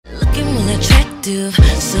attractive,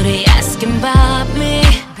 so they asking about me.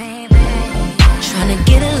 Trying to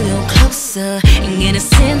get a little closer and get a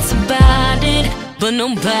sense about it, but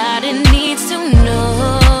nobody needs to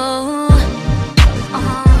know.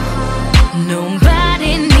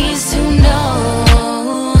 Nobody needs to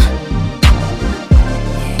know.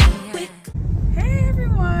 Hey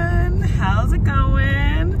everyone, how's it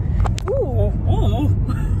going? Ooh,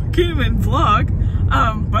 can't even vlog.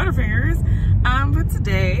 Butterfingers. But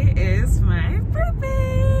today is my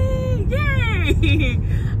birthday. Yay!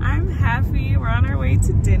 I'm happy. We're on our way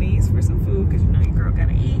to Denny's for some food because you know your girl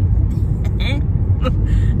gotta eat.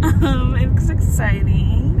 It's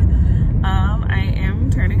exciting. I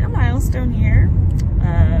am turning a milestone here.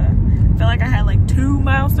 I feel like I had like 2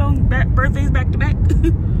 milestone birthdays back to back.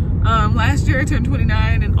 Last year I turned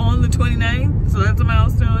 29 and on the 29th, so that's a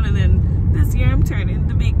milestone. And then this year I'm turning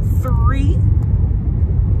the big 3.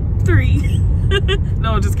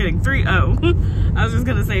 No, just kidding. 3-0. I was just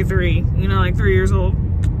gonna say 3. You know, like 3 years old.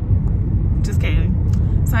 Just kidding.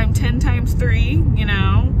 So I'm 10 times 3, you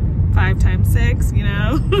know, 5 times 6, you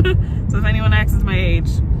know. So if anyone asks my age,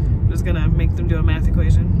 I'm just gonna make them do a math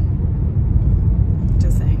equation.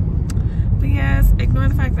 Just saying. But yes, ignore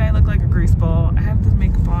the fact that I look like a grease ball. I have this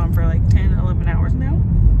makeup on for like 10, 11 hours now.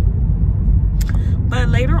 But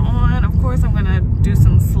later on, of course, I'm gonna do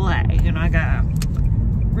some slay. You know, I gotta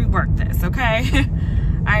rework this, okay?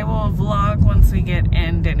 I will vlog once we get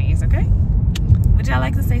in Denny's, okay? Would y'all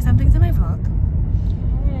like to say something to my vlog?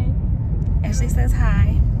 Hi. Ashley says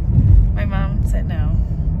hi. My mom said no.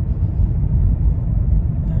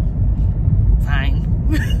 No. Fine.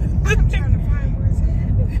 I'm trying to find where it's at.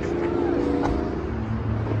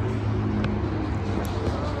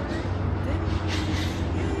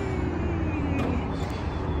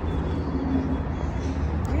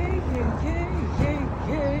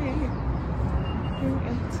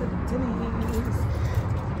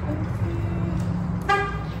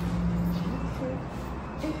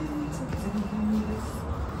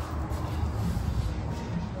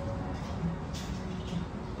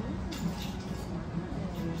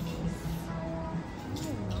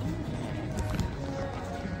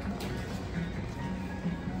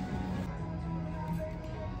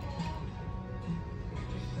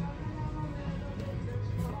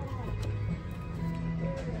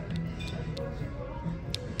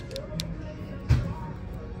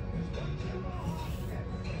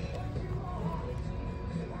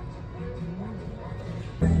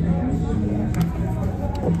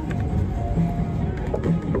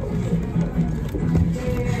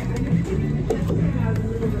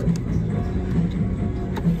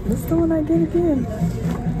 This the one I get again.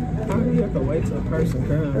 How do you have to wait till a person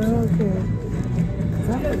comes? Okay. Cause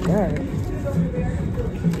I forgot.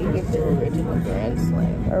 You get the original Grand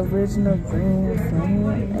Slam. Original Grand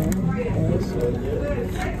Slam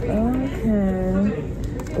and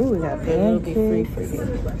okay. Ooh, we got pancakes.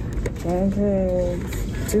 Pancakes,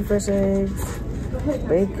 2 fresh eggs,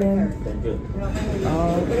 bacon.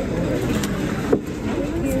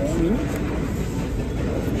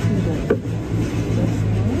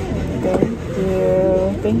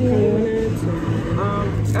 Thank you.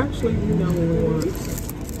 Actually, you know what we want.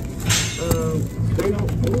 They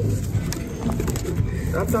don't.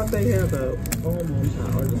 I thought they had the almond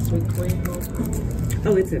top or the sweet cream on top.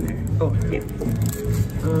 Oh, it's in there. Oh, yeah.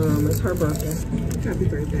 It's her birthday. Happy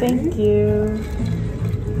birthday. Thank you.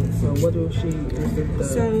 So what do she? Is it the?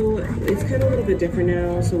 So it's kind of a little bit different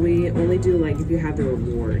now. So we only do like if you have the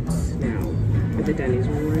rewards now with the Denny's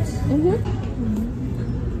rewards.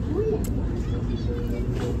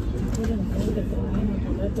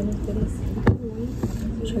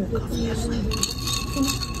 Show your coffee, Ashley.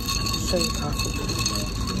 Show your coffee.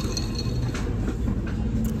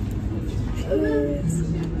 Cheers.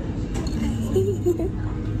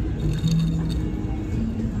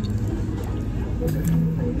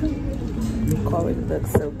 The quality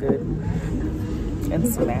looks so good and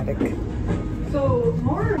cinematic. So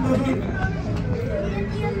more.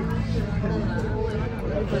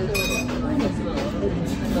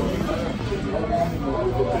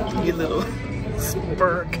 You little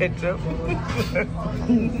spur ketchup.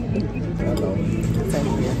 Thank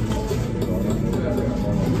you.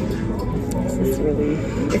 This is really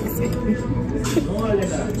exciting.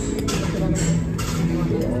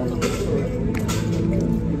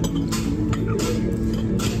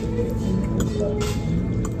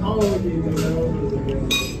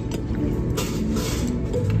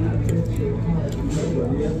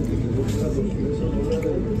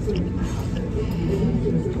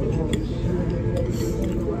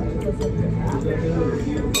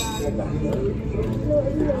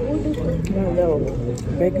 No.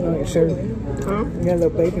 little bacon on your shirt. Huh? You got a little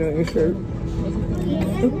bacon on your shirt.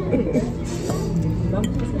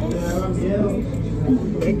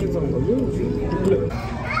 Bacon's on the loose.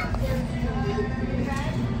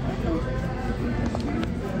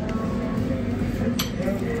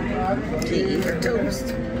 Tea or toast.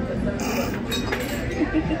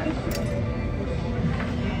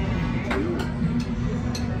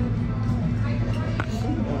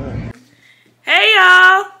 Hey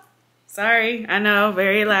y'all! Sorry, I know,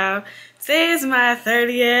 very loud. Today is my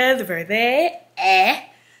 30th birthday.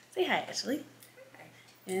 Say hi, Ashley.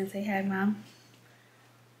 And say hi, Mom.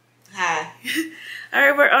 Hi.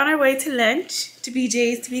 Alright, we're on our way to lunch, to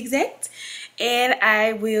BJ's to be exact. And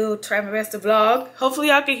I will try my best to vlog. Hopefully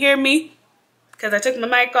y'all can hear me, because I took my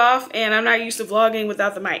mic off and I'm not used to vlogging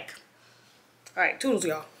without the mic. Alright, toodles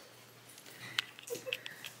y'all.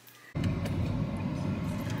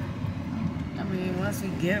 I mean, once we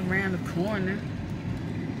get around the corner,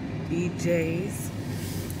 BJ's.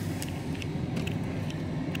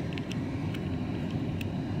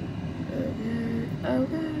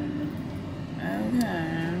 Okay.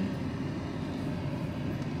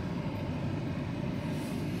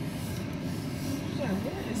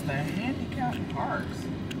 Where is the handicapped parks?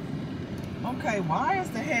 Okay, why is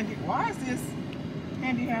this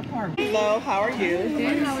handicapped park? Hello, how are you?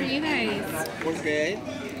 Good, how are you guys? We're good.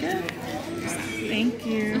 Thank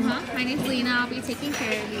you. My name's Lena. I'll be taking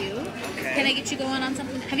care of you. Okay. Can I get you going on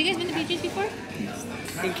something? Have you guys been to BJ's before?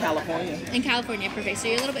 In California. In California, perfect. So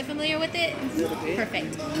you're a little bit familiar with it? A little bit.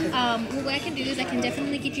 Perfect. Well, what I can do is I can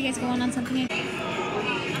definitely get you guys going on something.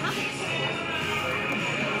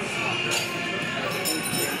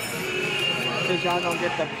 Cause y'all gonna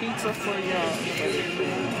get the pizza for y'all. I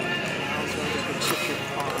was gonna get the chicken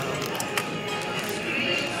parm.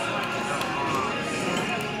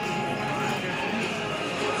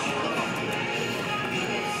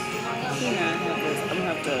 I'm gonna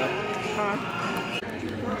have to.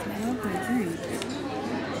 I love that drink.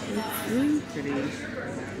 It's really pretty.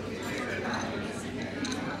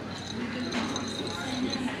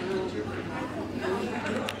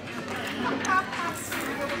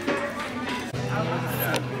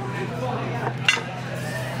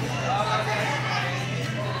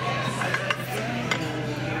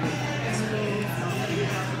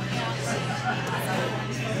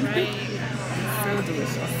 So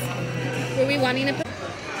delicious. Were we wanting to put...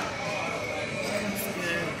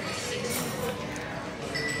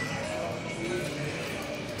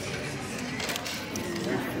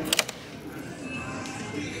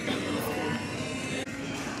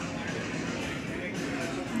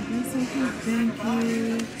 Thank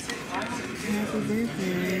you. Happy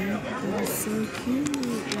birthday. That was so cute,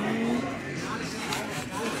 right?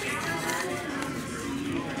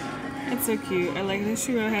 That's so cute. I like this.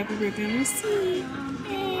 She wrote happy birthday on the seat.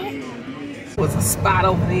 Was a spot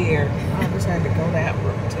over there. I just had to go that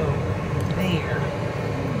route too. There.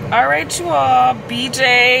 Alright, you all.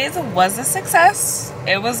 BJ's was a success.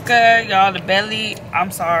 It was good, y'all. The belly,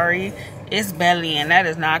 I'm sorry. It's bellying. That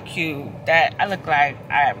is not cute. That I look like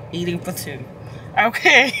I'm eating for two.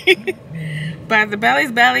 Okay. But the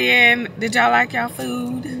belly's bellying. Did y'all like y'all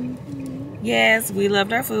food? Yes, we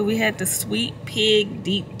loved our food. We had the sweet pig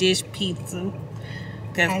deep dish pizza.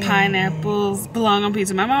 Because pineapples belong on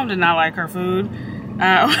pizza. My mom did not like her food.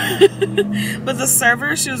 But the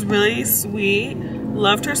server, she was really sweet.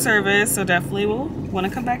 Loved her service. So definitely will want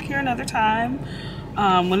to come back here another time.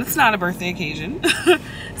 When it's not a birthday occasion.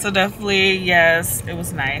 So definitely, yes, it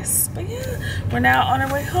was nice. But yeah, we're now on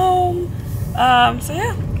our way home. So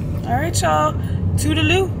yeah. Alright, y'all.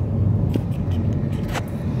 Toodaloo.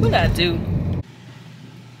 What I do?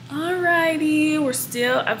 Alrighty,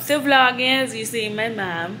 I'm still vlogging, as you see my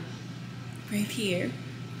mom right here.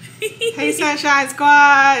 Hey, Sunshine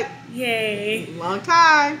Squad. Yay. Long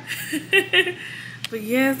time. But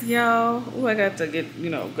yes, y'all. Oh, I got to get,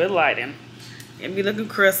 good lighting. And be looking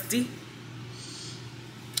crusty.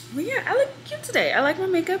 But yeah, I look cute today. I like my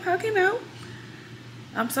makeup, how it came out.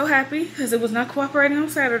 I'm so happy because it was not cooperating on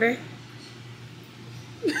Saturday.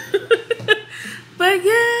 But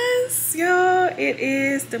yes, y'all, it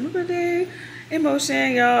is the birthday in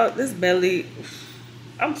motion, y'all. This belly,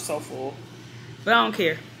 I'm so full. But I don't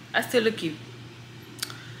care. I still look cute.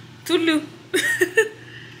 Toodaloo.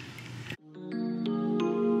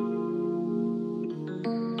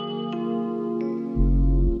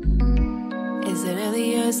 Is it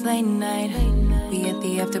early or it's late night? We at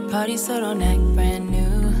the after party, so don't act brand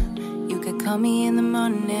new. You could call me in the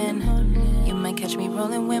morning. You might catch me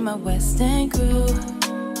rolling with my Western crew.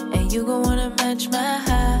 And you gon' wanna match my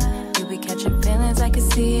high. You be catching feelings, I can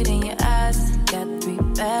see it in your eyes. Got Three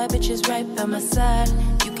bad bitches right by my side.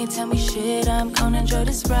 You can't tell me shit, I'm gonna enjoy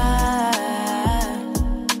this ride.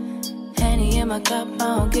 Henny in my cup, I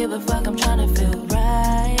don't give a fuck, I'm tryna feel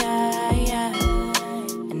right.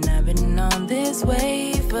 And I've been on this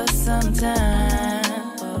way for some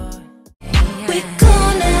time, boy. We